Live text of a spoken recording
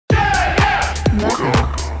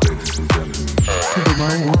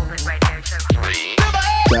That's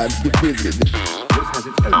the business. This has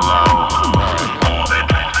its own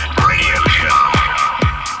radio show.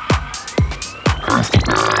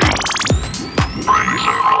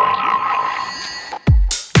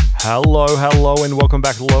 Hello, and welcome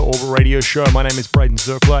back to the Low Orbit Radio Show. My name is Braydon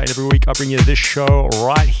Zirkler, and every week I bring you this show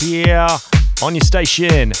right here on your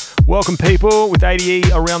station. Welcome, people. With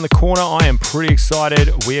ADE around the corner, I am pretty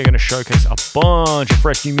excited. We are going to showcase a bunch of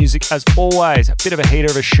fresh new music, as always. A bit of a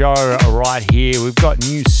heater of a show right here. We've got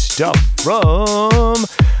new stuff from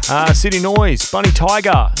City Noise, Bunny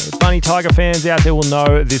Tiger. Bunny Tiger fans out there will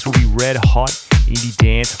know this will be red hot indie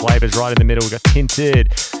dance flavors right in the middle. We've got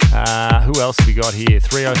Tinted. Who else have we got here?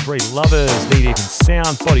 303 Lovers, Knee Deep in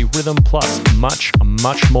Sound, Body Rhythm, plus much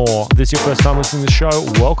more. If this is your first time listening to the show,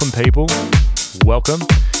 welcome, people. Welcome.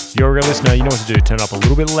 If you're a real listener, you know what to do. Turn it up a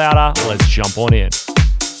little bit louder. Let's jump on in.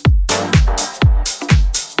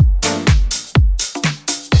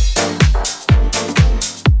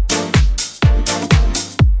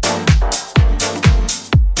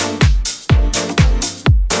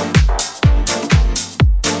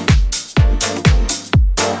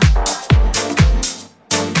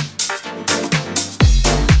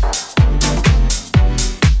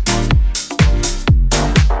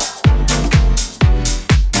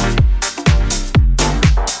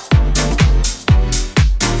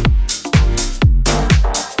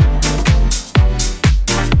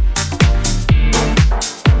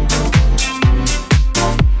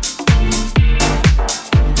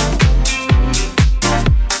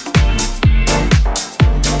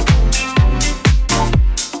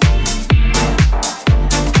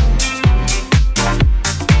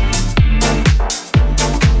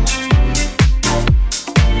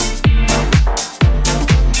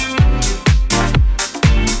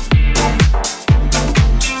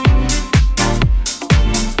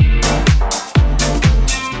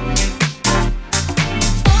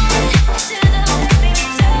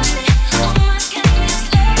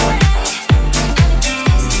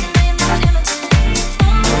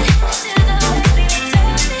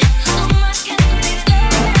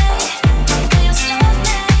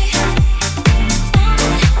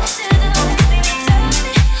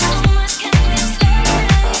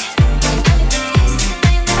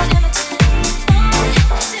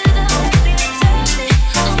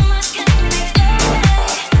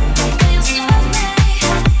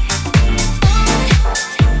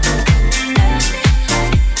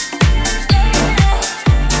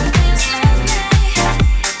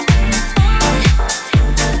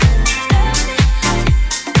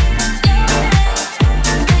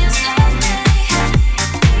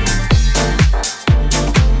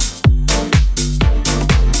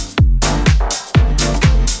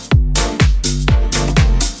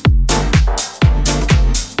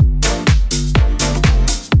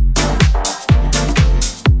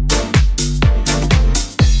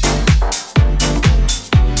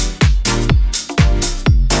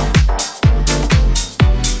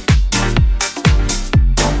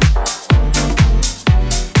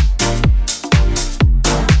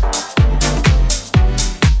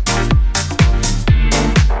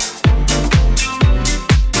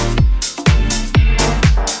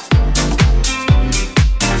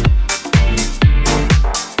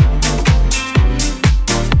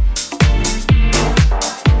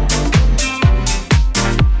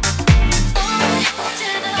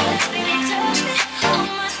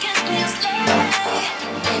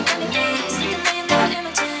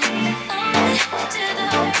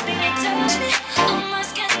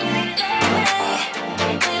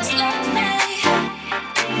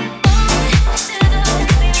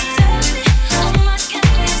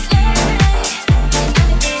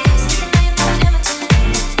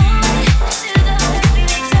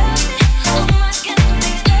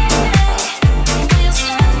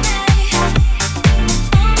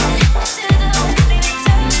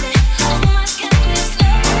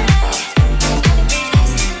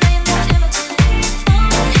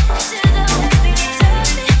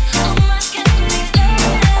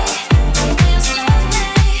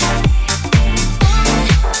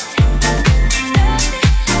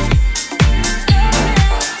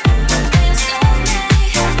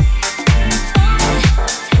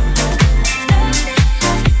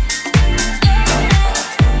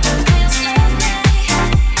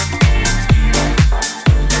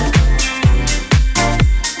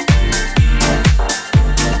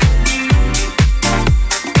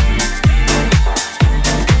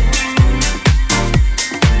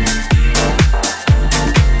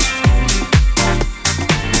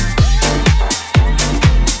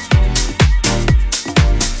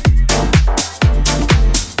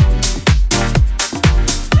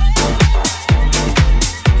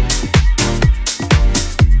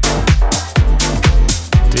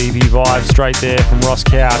 vibe straight there from Ross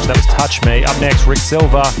Couch. That was Touch Me. Up next, Rick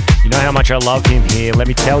Silva. You know how much I love him here. Let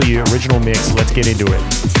me tell you, original mix. Let's get into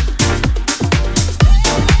it.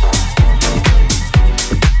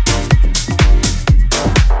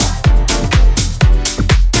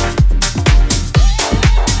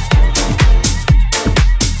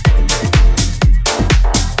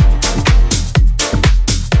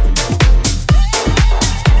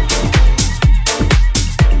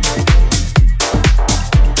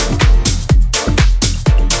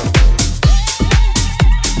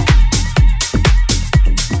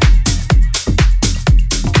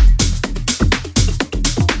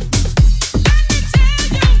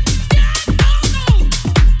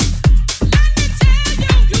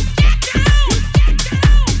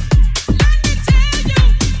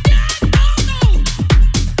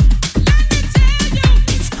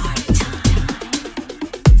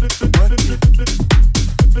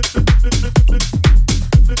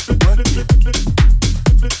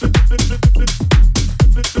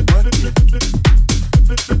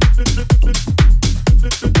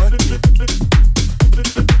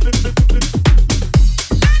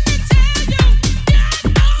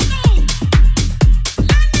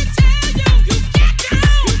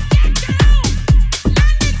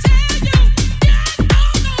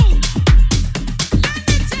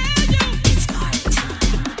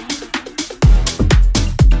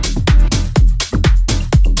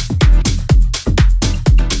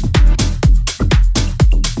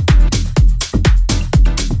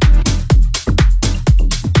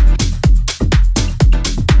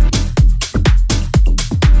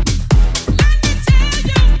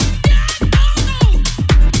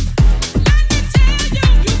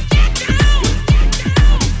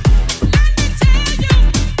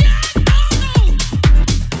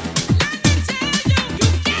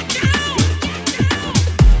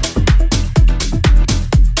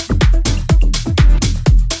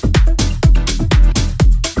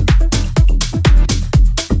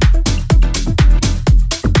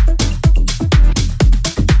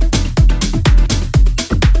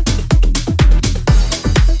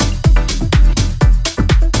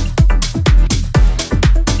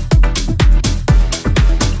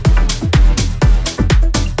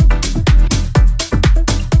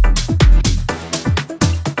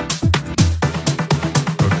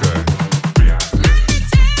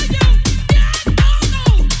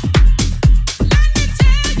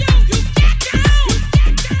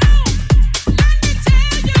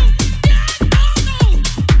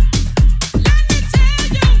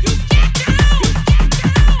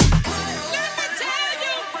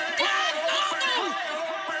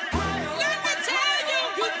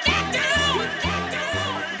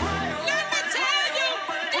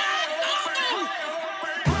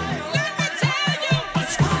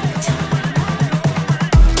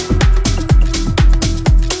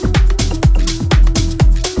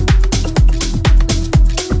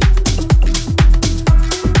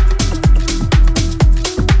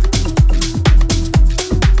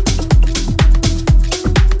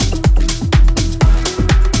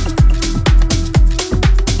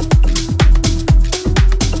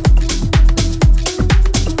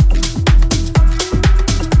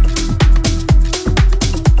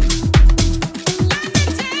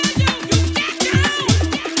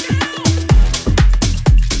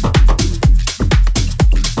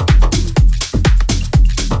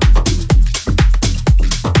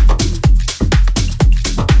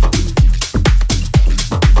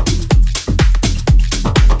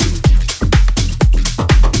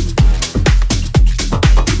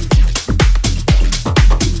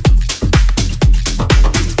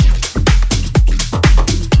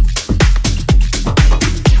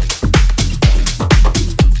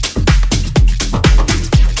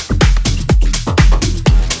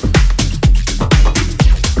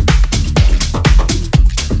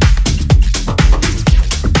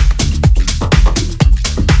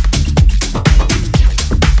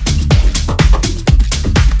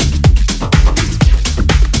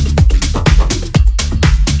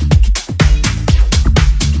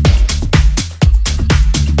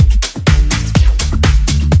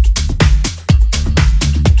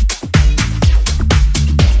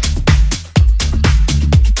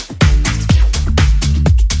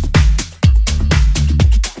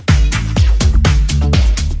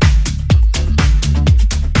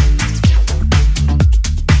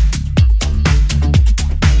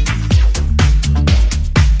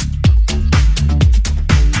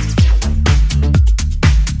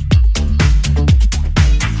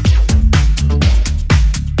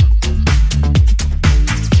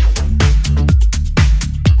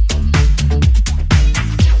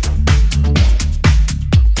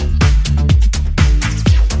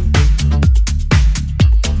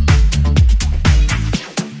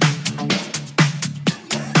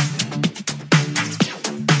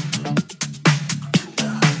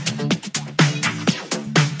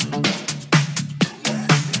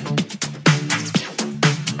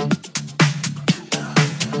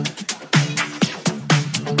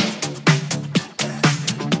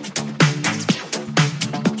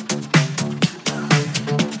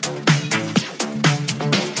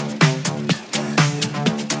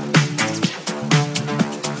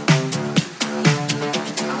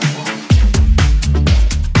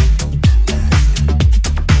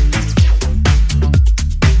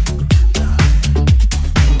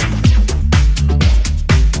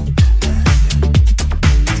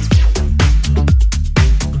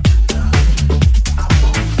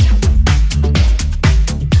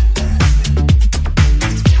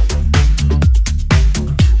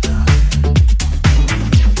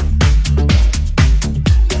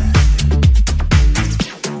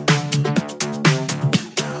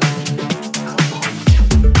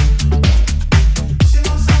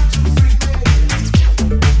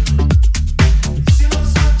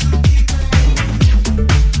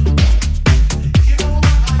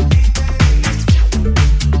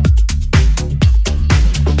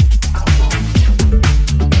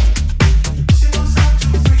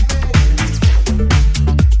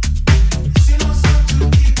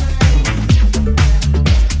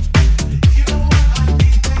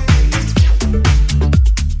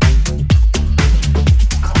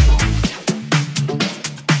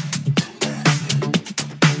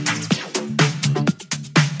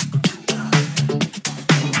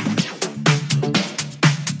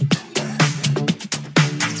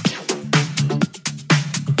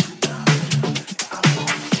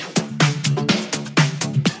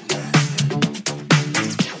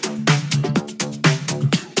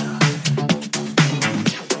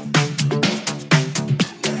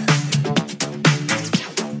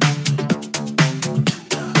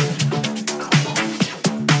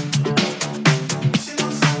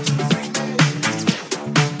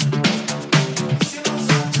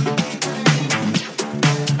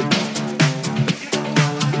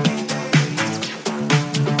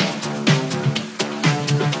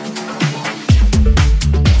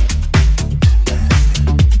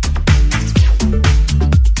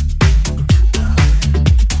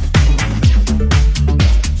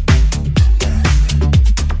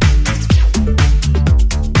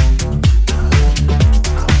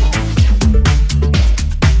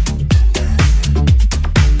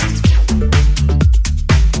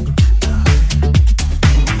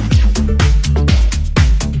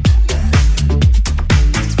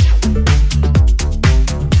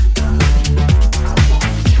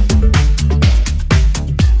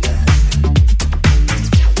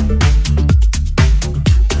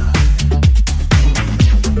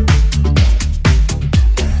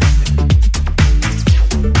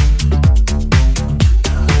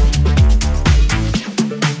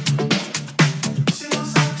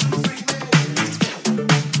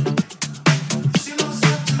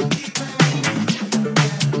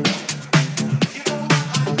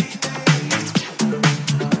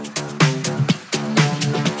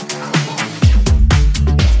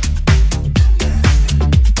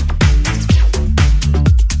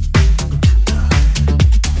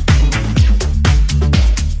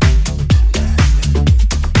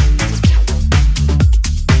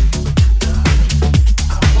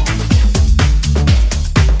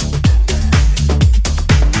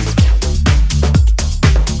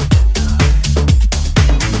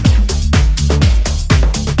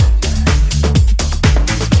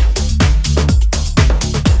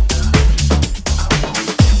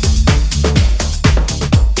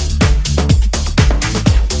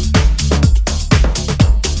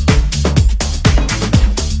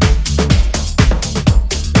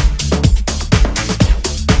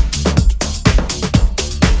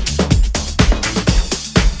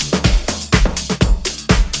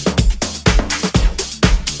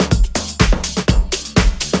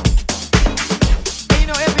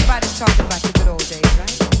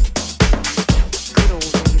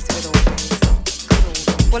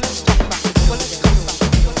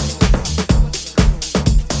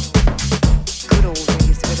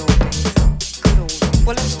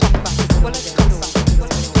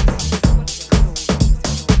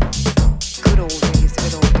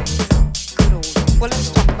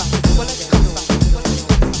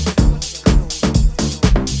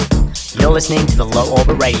 listening to the Low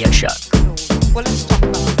Orbit Radio Show. Well, let's talk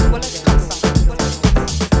about it. Well, let's talk about it. Well, let's talk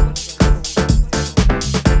about it.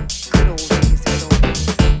 Good old days, good old days,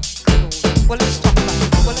 good old days. Well, let's talk about it.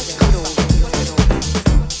 Well, let's good old days, good old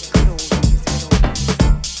days, good old days,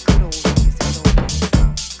 good old days, good old days.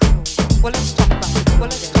 Well, let's talk about it. Well,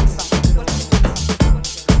 let's talk about it. Well, let's talk about it.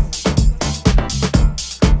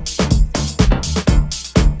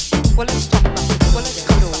 Well, let's talk about it. Well, let's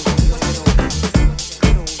good old days, good old days,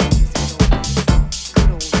 good old days, good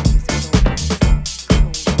old days,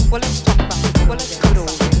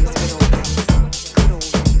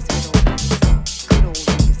 good old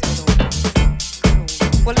days.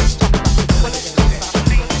 Well, let's talk about it. Well, let's good old days,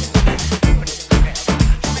 good old days, good old days, good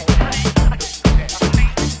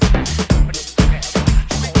old days, good old days, good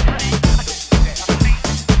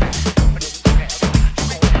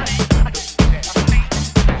old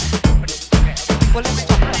days. Well, let's talk about it. Well, let's talk about it. Well, let's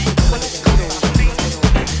talk about it. Well, let's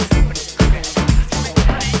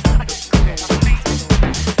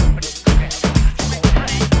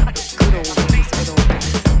good old days, good old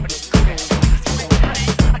days, good old days.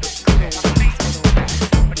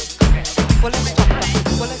 Well, let's talk about it.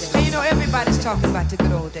 Well, let's. You know, everybody's talking about the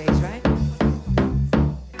good old days, right?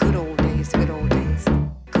 Good old days, good old days,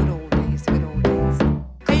 good old days, good old days.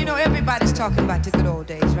 Hey, you know, everybody's talking about the good old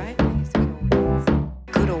days, right?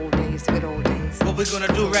 Good old days, good old days. What we're gonna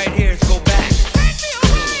do right here is go back.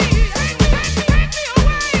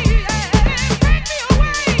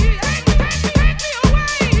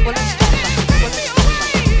 Well, let's talk about it. Well, let's talk about it.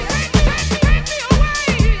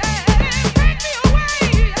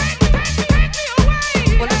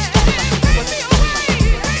 Well, let's talk about it. Well, let's talk about it. Well, let's talk about it. Well, let's talk about it.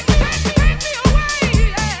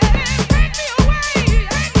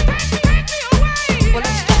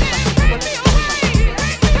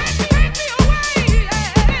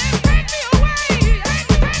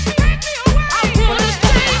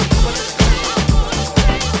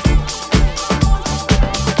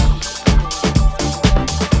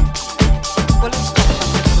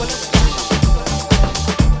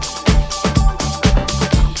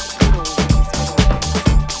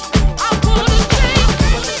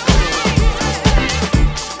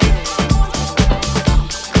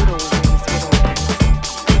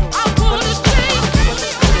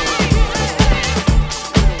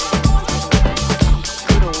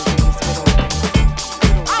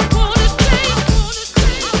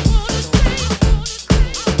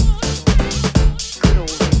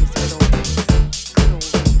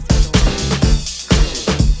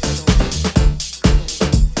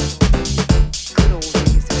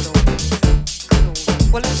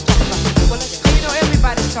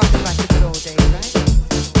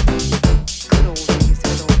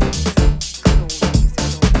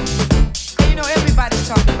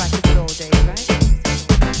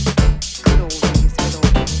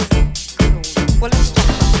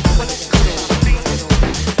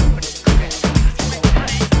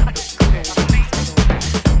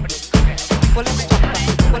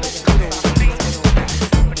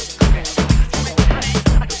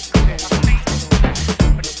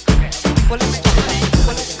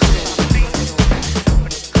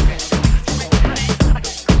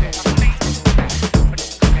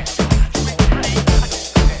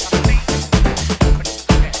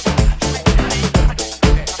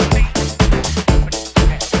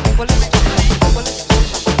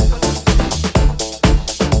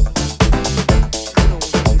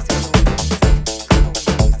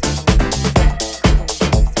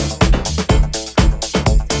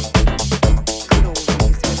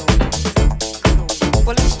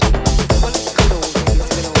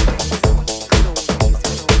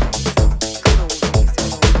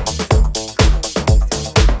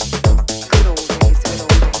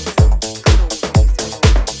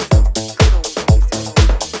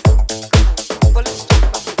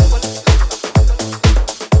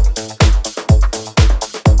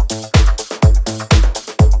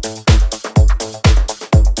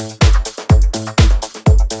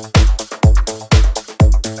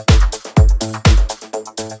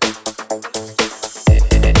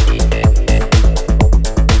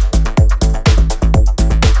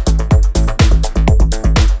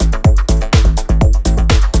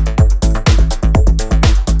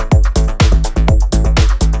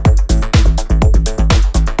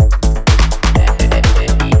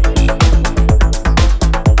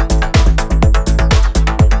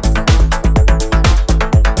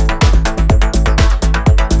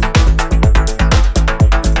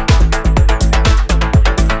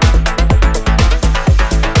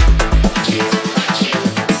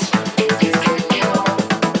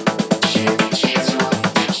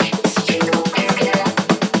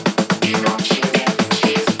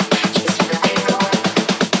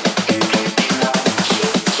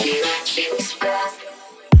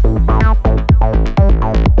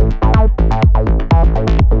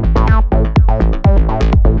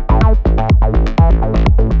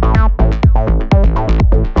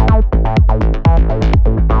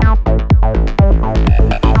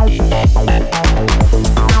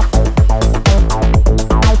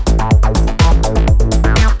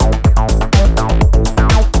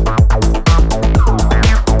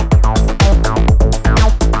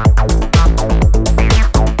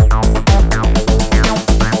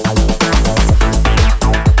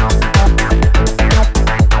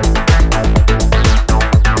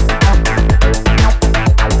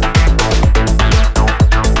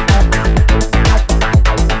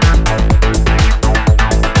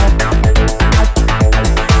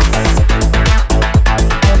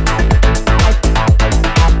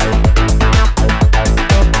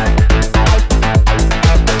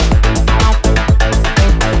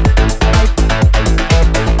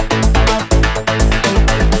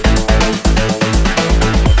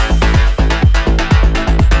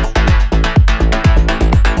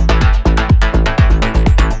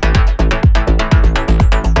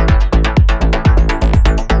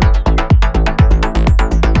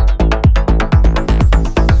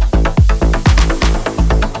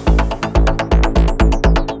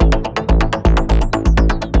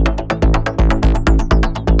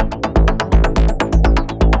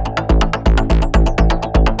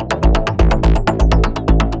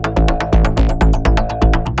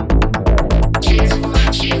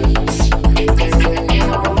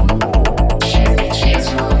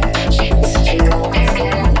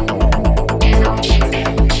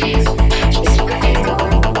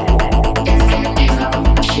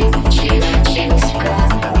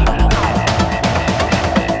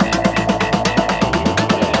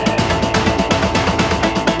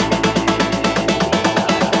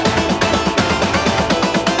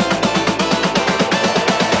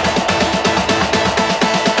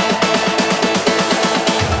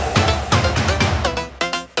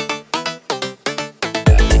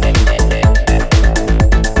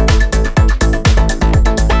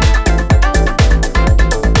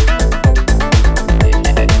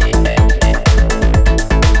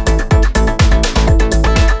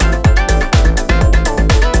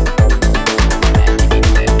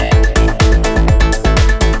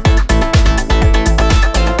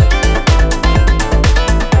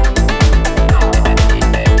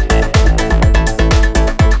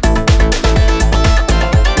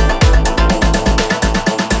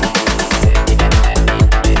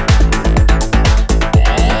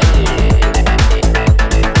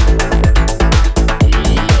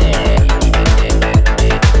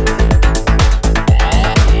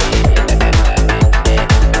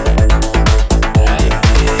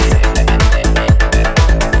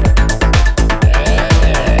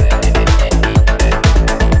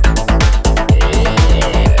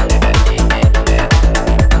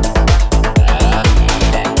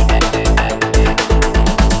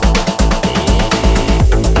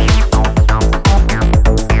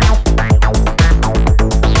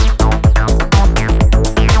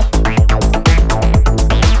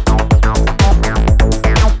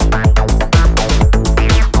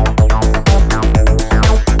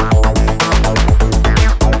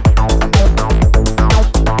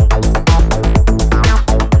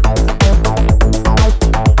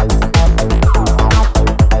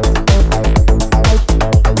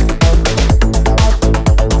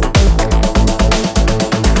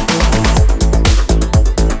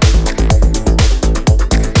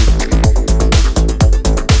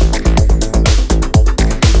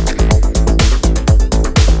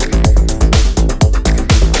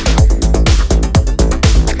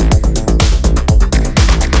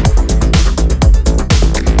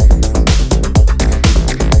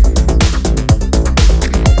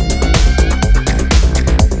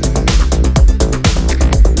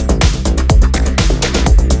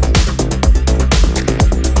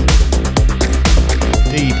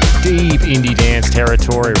 indie dance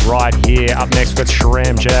territory right here. Up next, we've got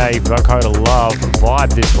Shram J, Vocoder Love.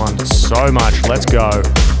 Vibe this one so much. Let's go.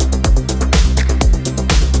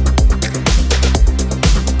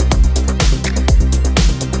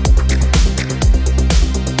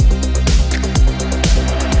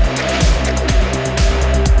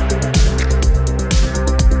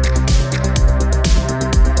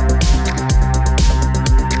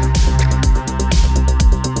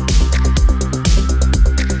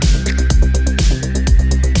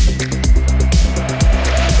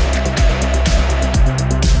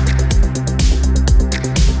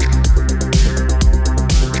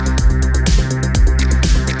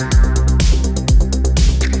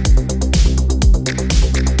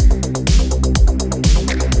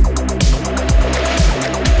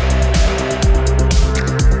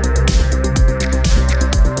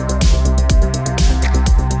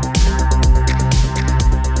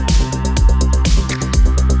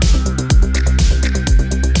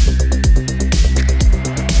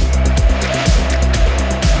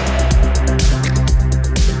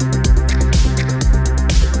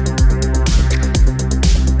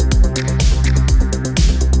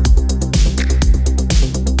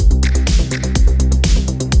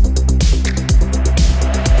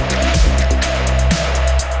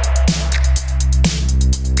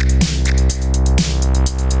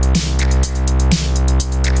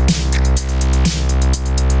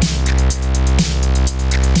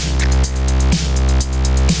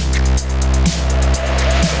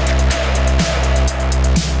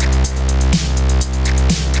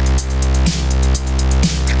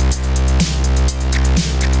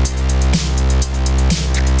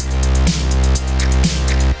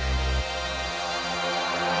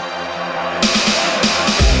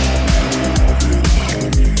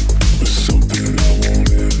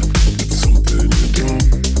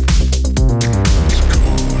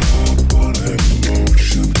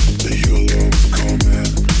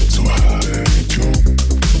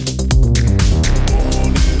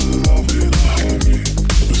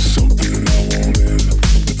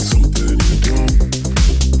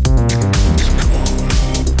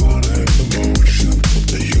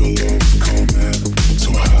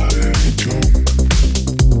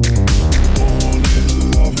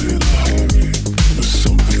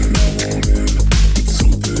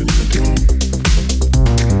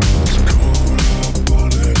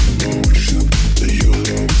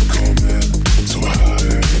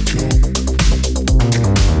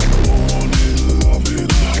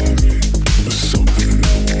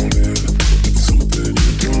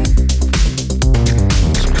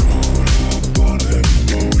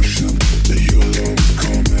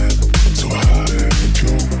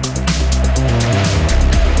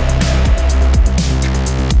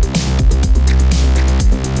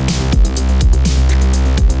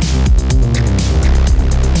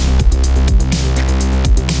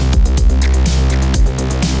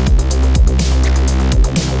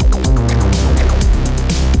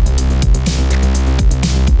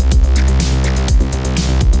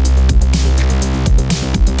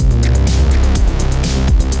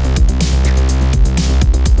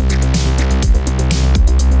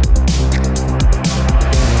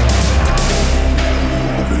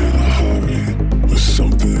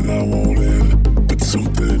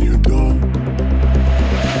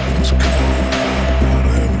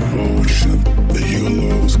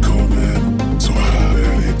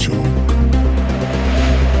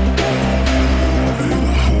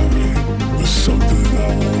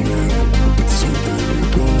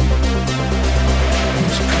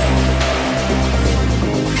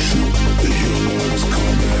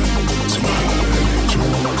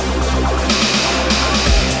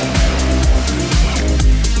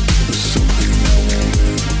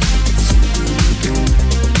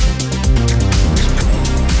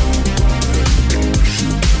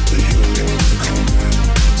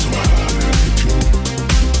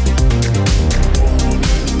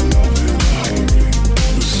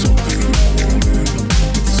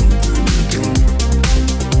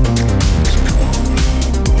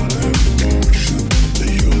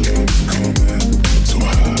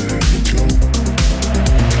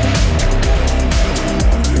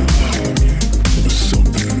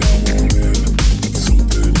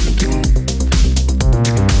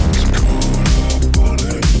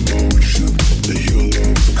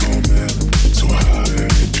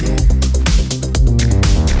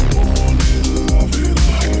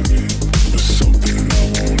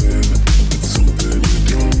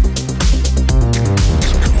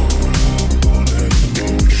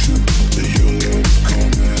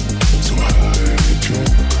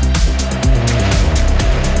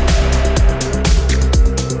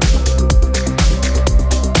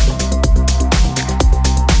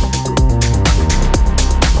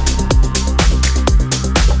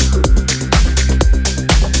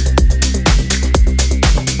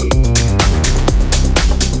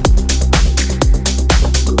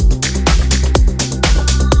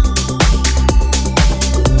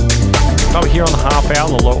 out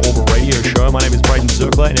on the Low Orbit Radio Show. My name is Braydon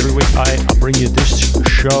Zirkler, and every week I bring you this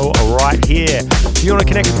show right here. If you want to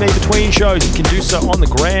connect with me between shows, you can do so on the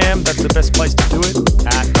gram. That's the best place to do it,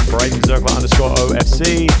 at Braydon Zirkler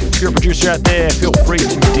 _OFC. If you're a producer out there, feel free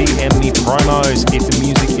to DM me promos. If the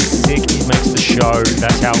music is sick, it makes the show.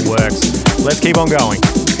 That's how it works. Let's keep on going.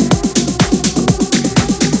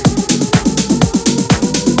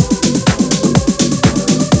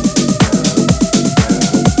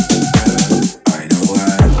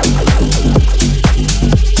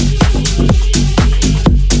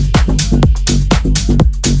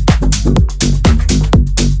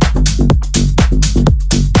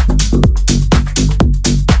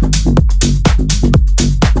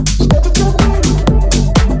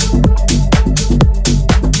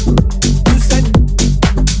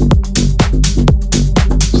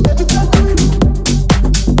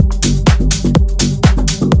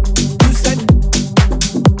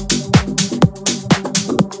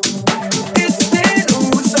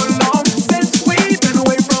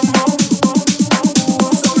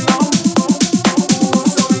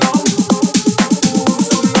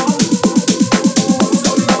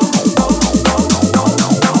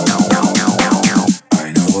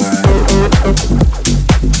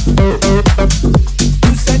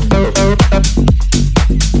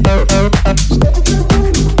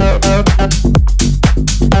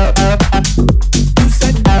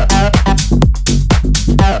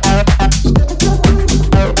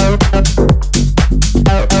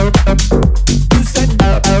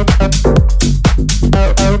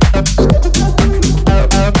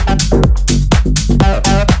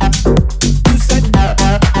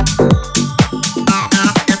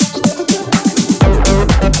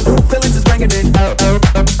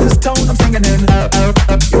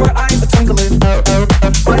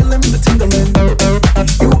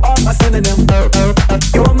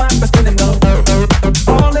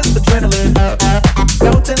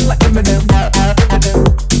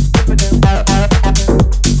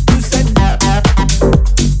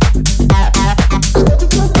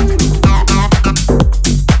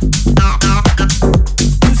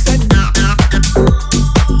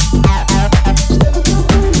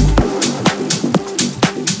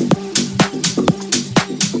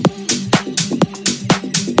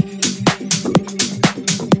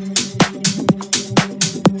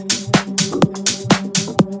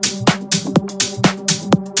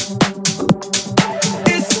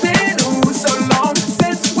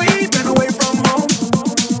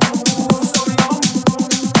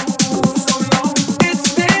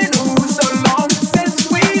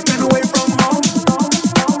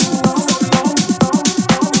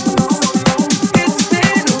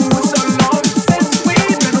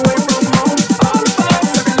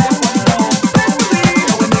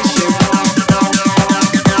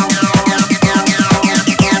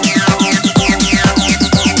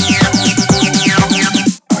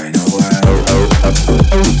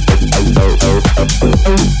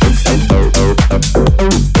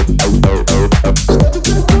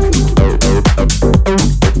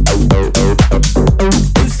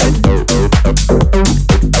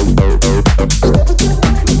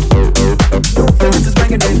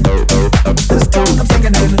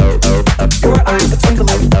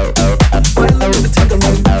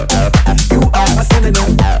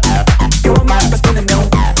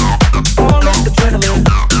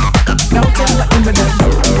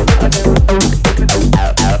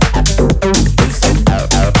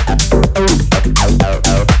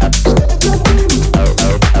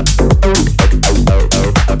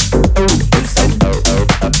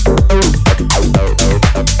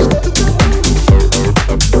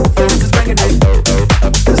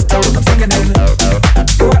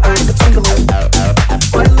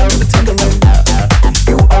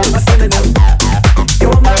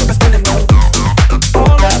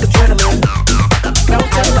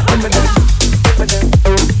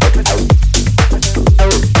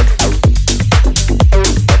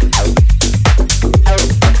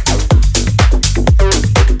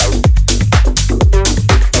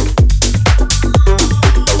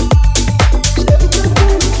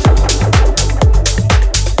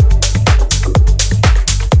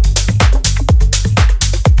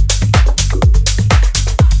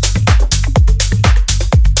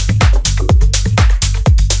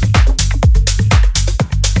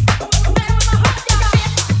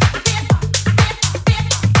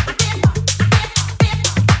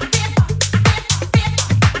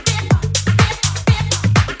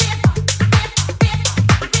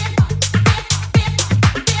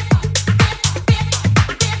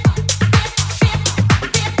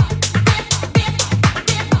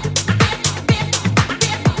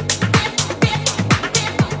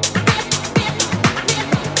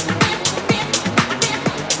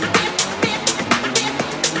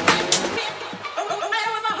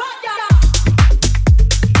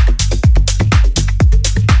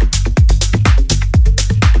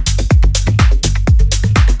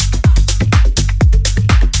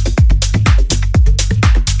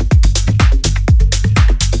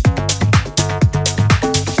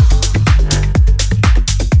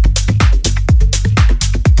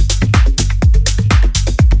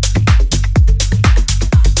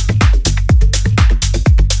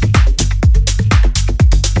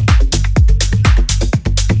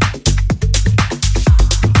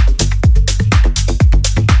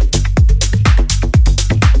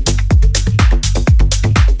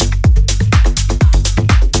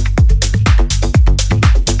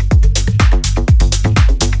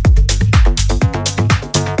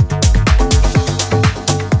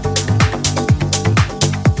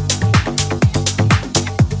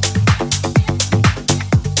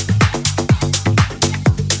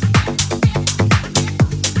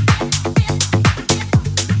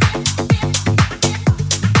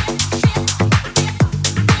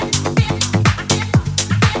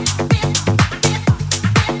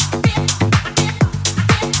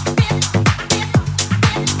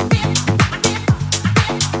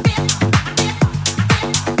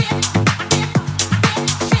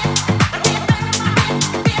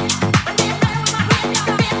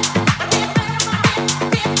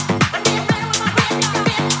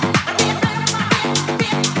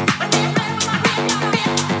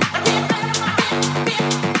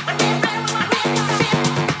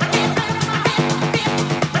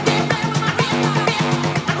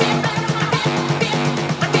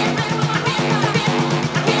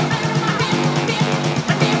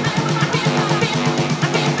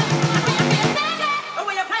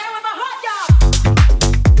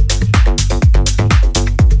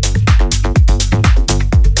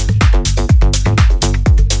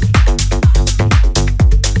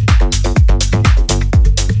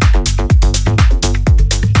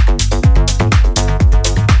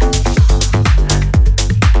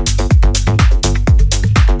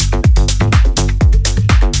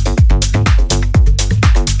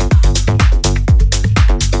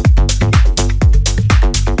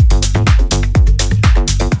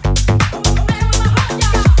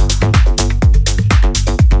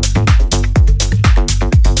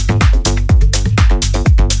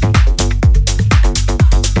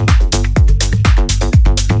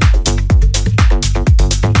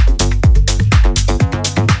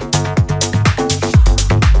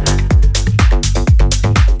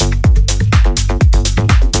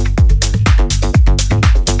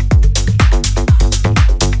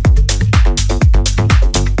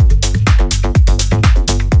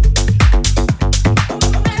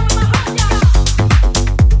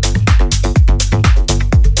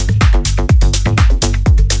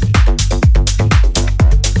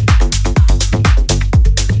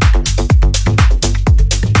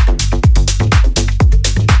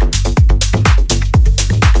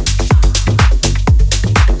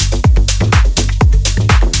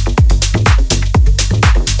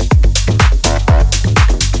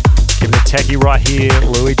 techie right here.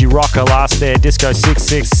 Luigi Rocca last there. Disco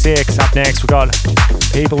 666. Up next, we got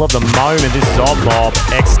People of the Moment. This is Odd Lob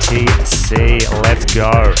XTC. Let's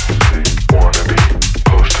go. Wanna be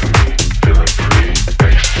close to me, feeling free,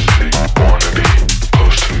 ecstasy. Wanna be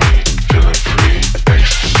close to me, feeling free,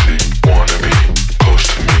 ecstasy. Wanna be close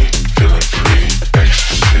to me, feeling free,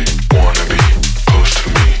 ecstasy. Wanna be close to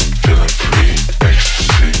me, feeling free,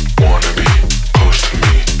 ecstasy. Wanna be close to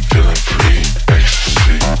me, feeling free, ecstasy.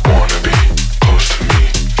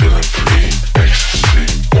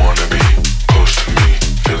 Wanna be close to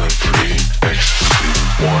me, feeling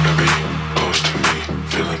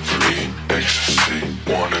free, ecstasy.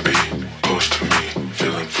 Wanna be close to me,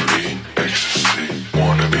 feeling free, ecstasy.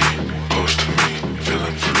 Wanna be close to me, feeling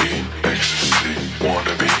free, ecstasy.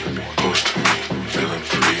 Wanna be close to me, feeling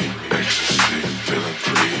free,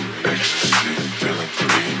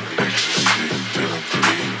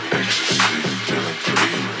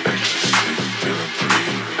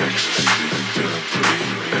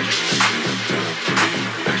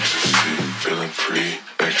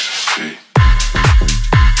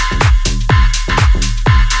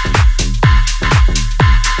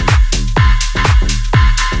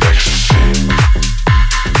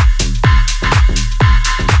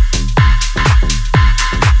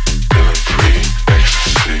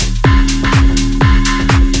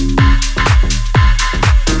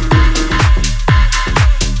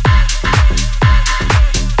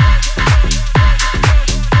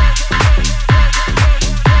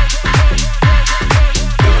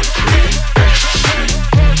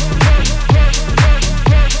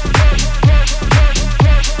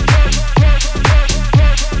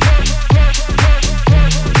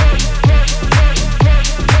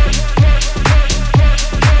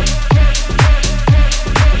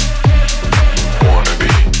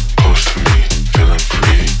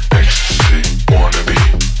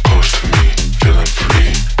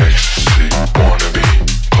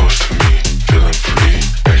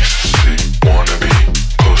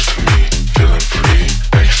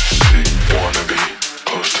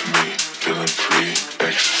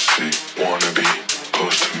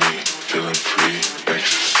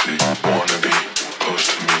 ecstasy. Wanna be close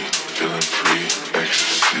to me, feeling free,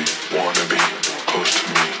 ecstasy. Wanna be close to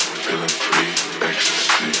me, feeling free,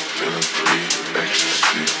 ecstasy. Feeling free,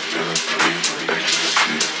 ecstasy. Feeling free, ecstasy.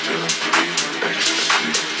 Feeling free, ecstasy.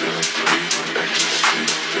 Feeling free, ecstasy.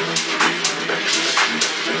 Feeling free, ecstasy.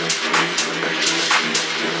 Feeling free, ecstasy.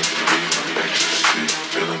 Feeling free, ecstasy.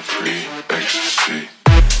 Feeling free, ecstasy.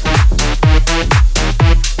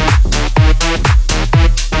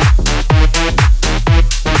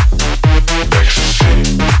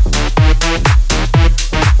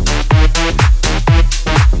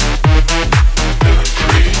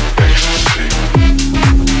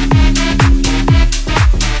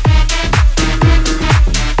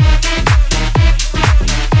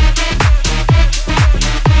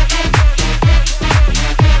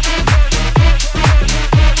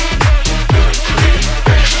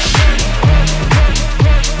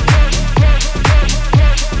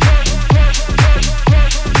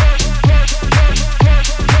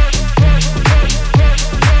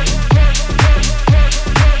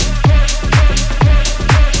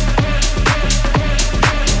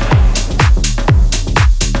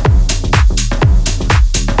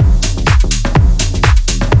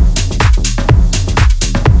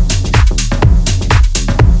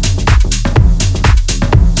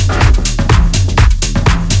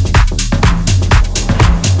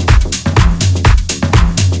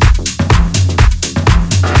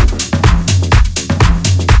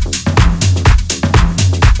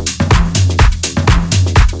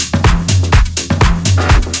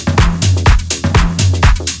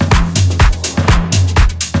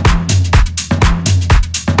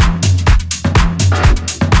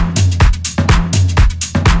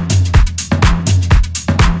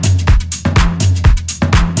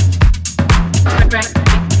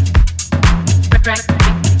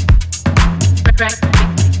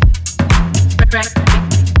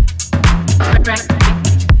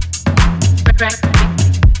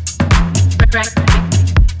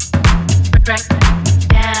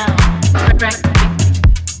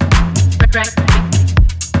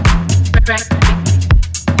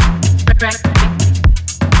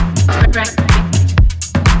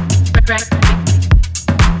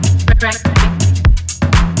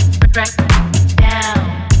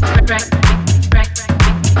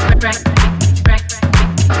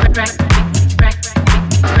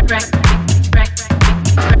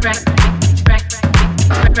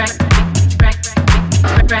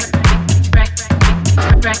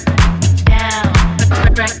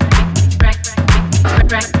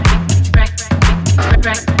 Back.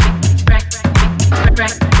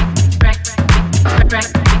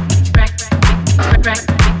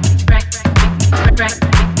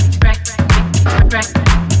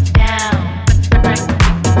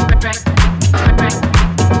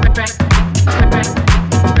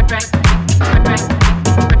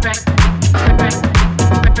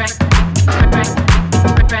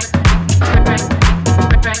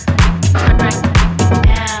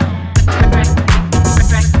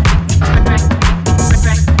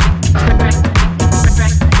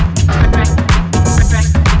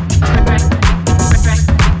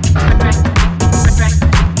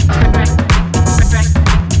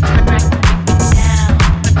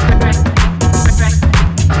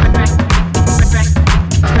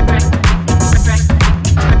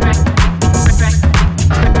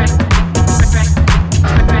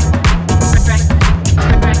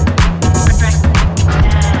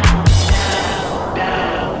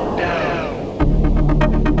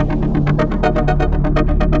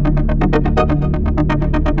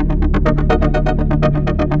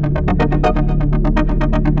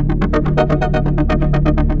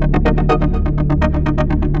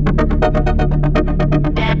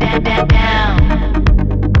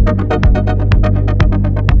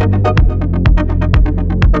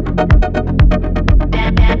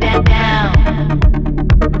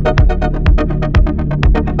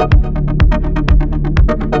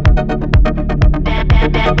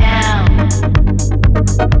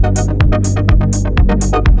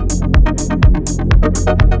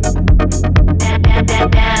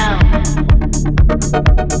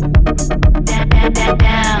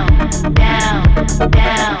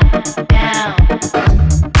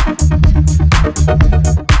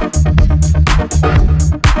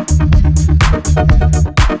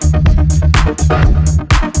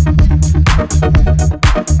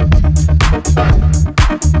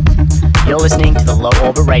 You're listening to the Low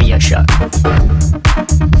Orbit Radio Show.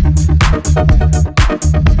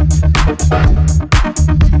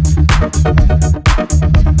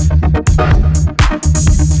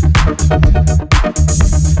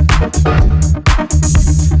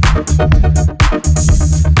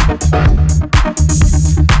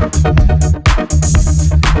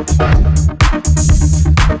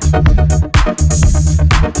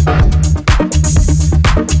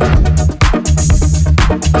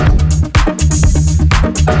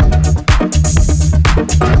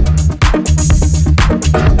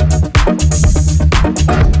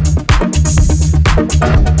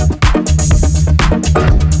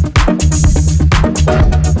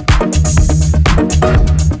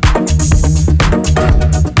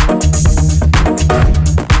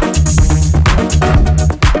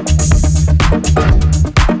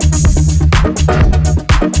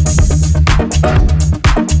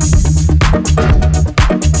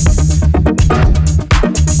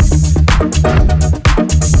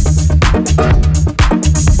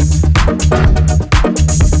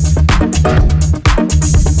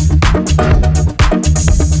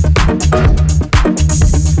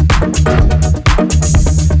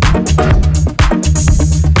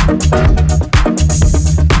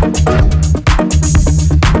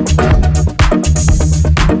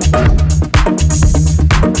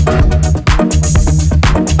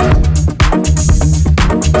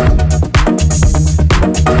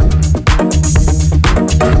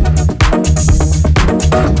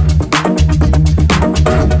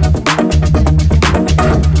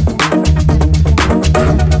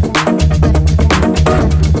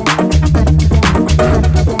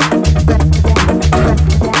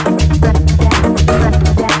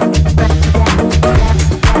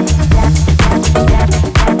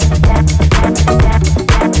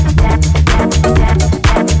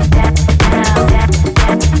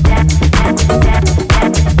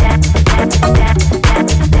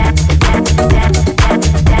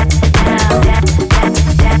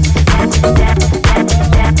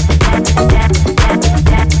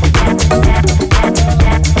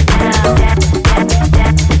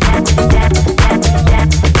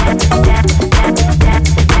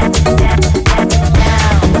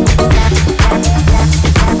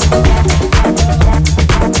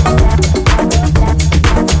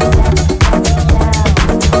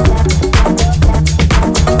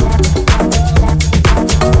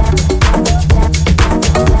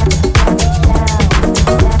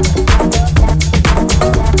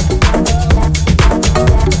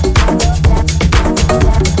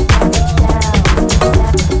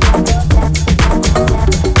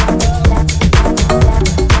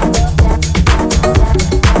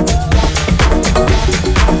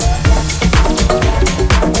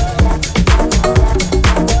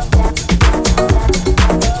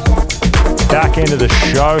 End of the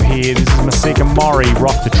show here. This is Masika Mori,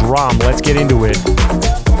 Rock the Drum. Let's get into it.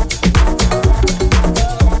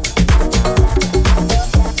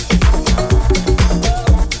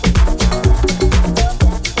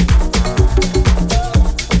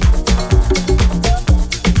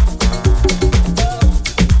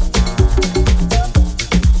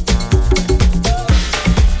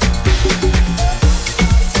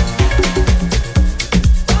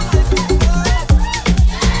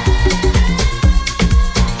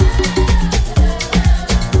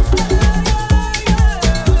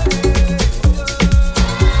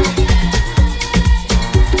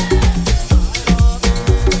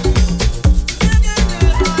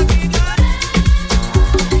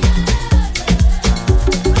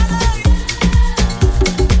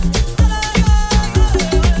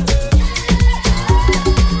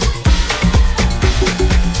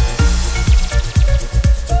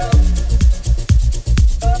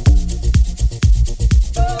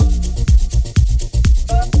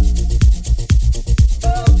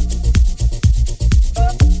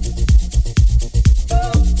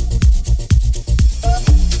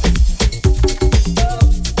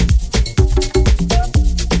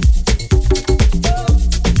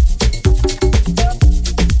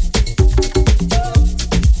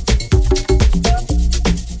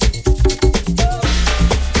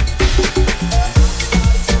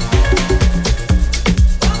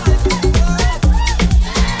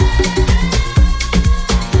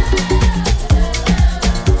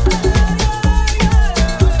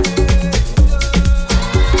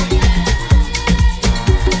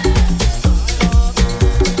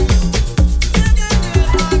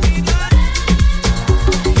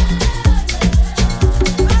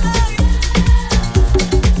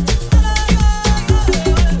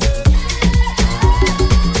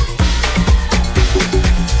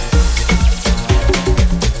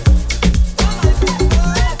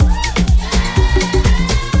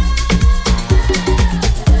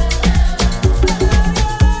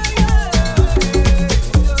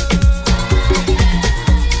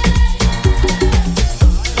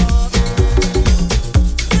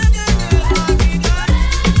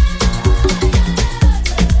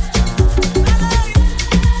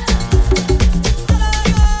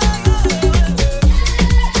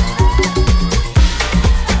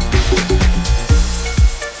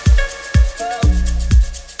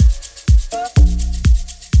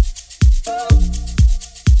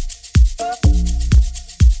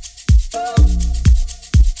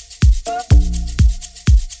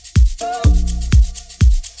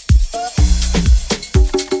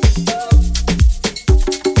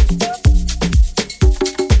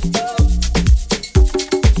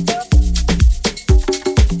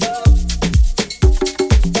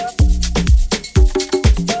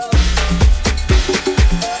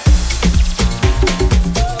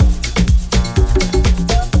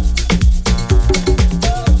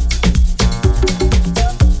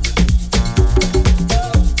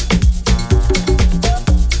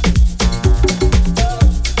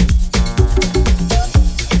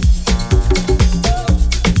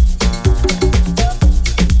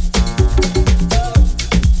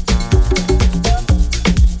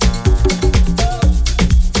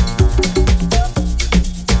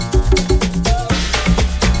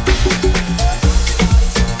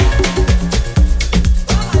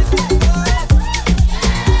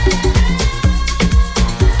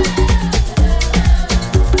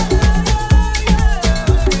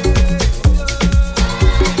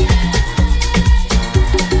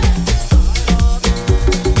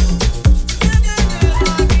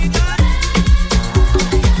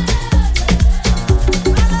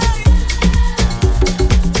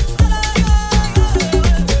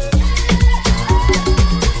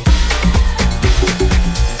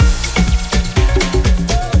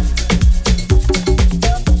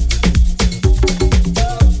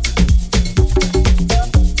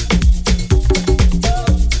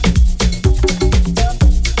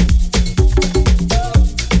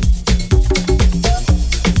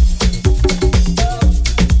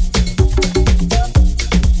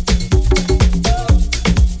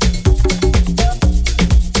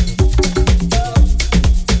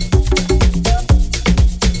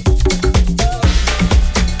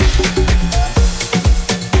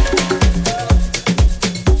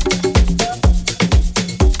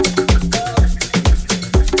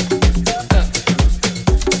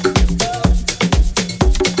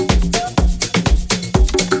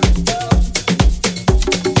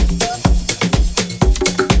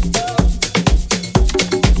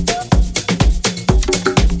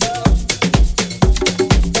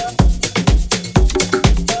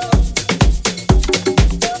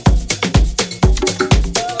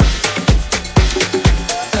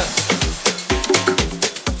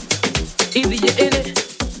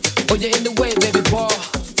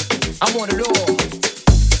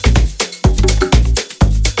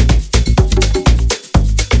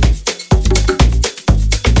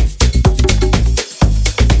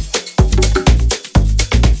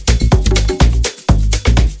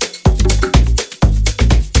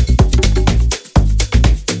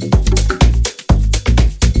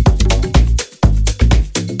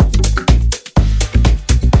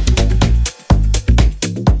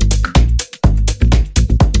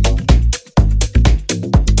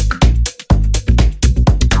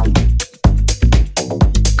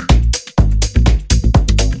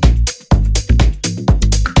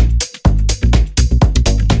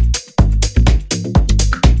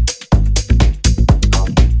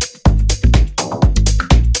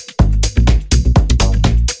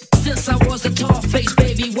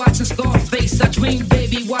 watching Scarface. I dream,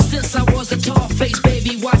 baby, why since I was a tall face,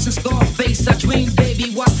 baby, watching Scarface. I dream,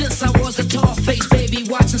 baby, why since I was a tall face, baby,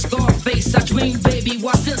 watching Scarface. I dream, baby,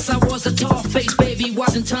 why since I was a tall face, baby,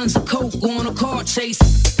 watching tons of coke on a car chase.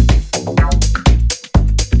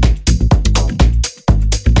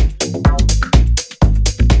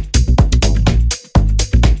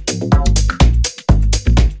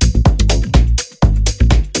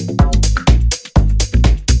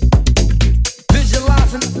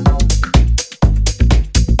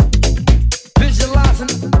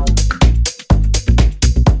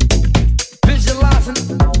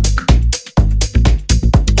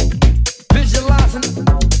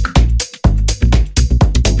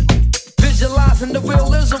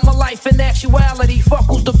 Fuck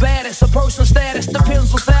who's the baddest, a person's status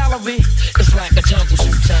depends on salary. It's like a jungle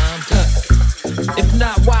sometimes. If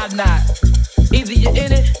not, why not? Either you're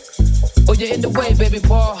in it or you're in the way, baby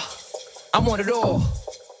boy. I want it all.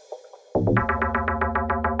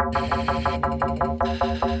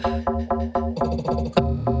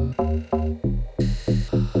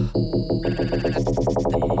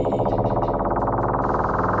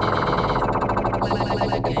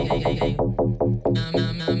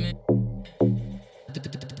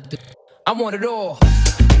 I want it all.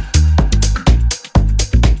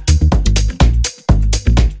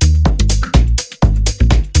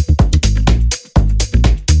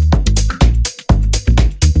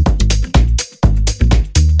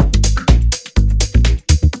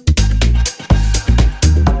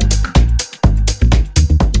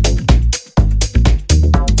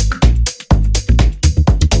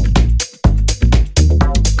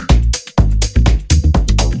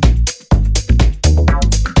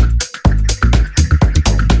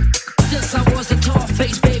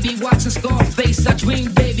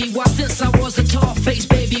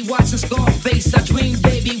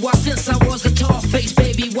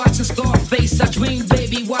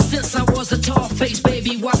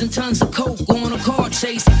 Tons of coke on a car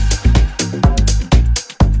chase.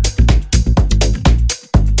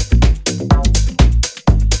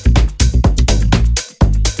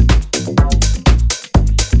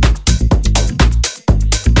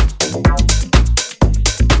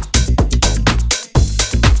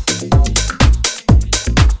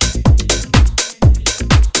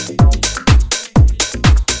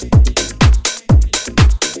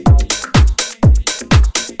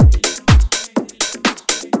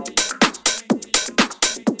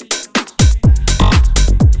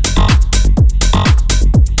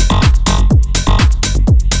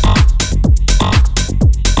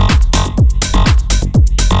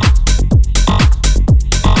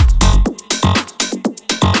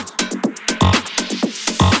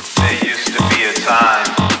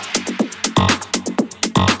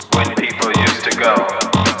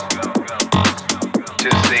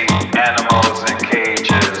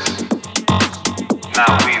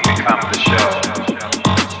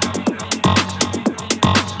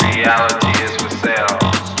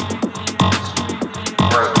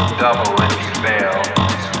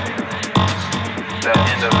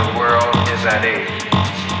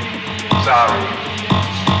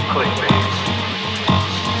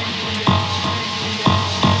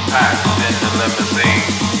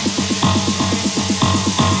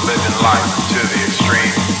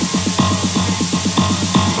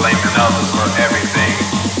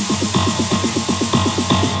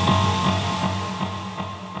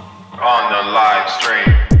 On the live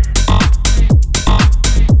stream,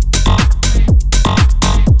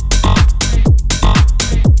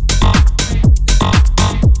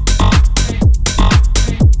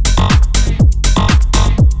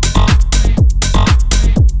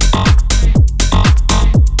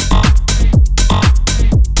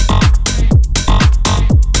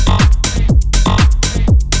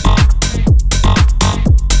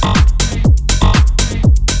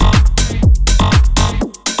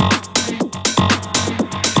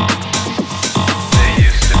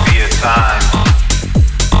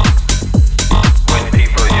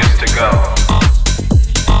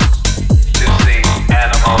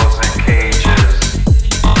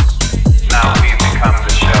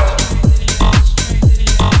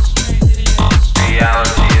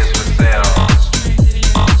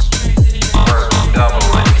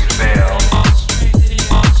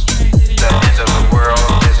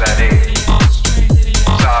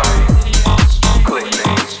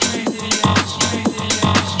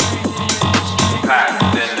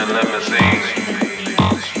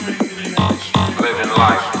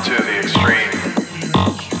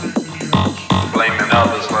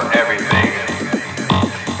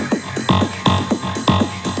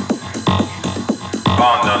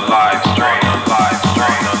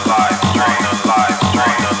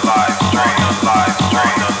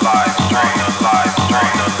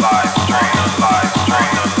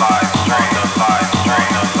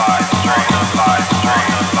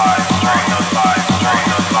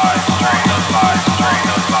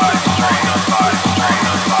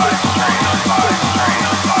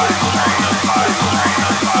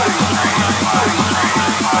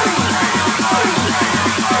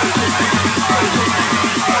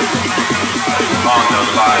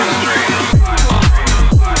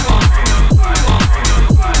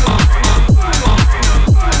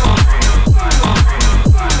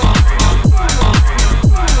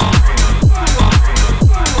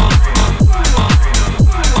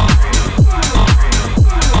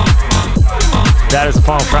 That is the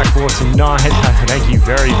final track for tonight. Thank you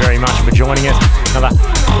very, very much for joining us. Another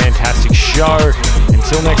fantastic show.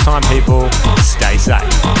 Until next time, people, stay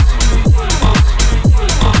safe.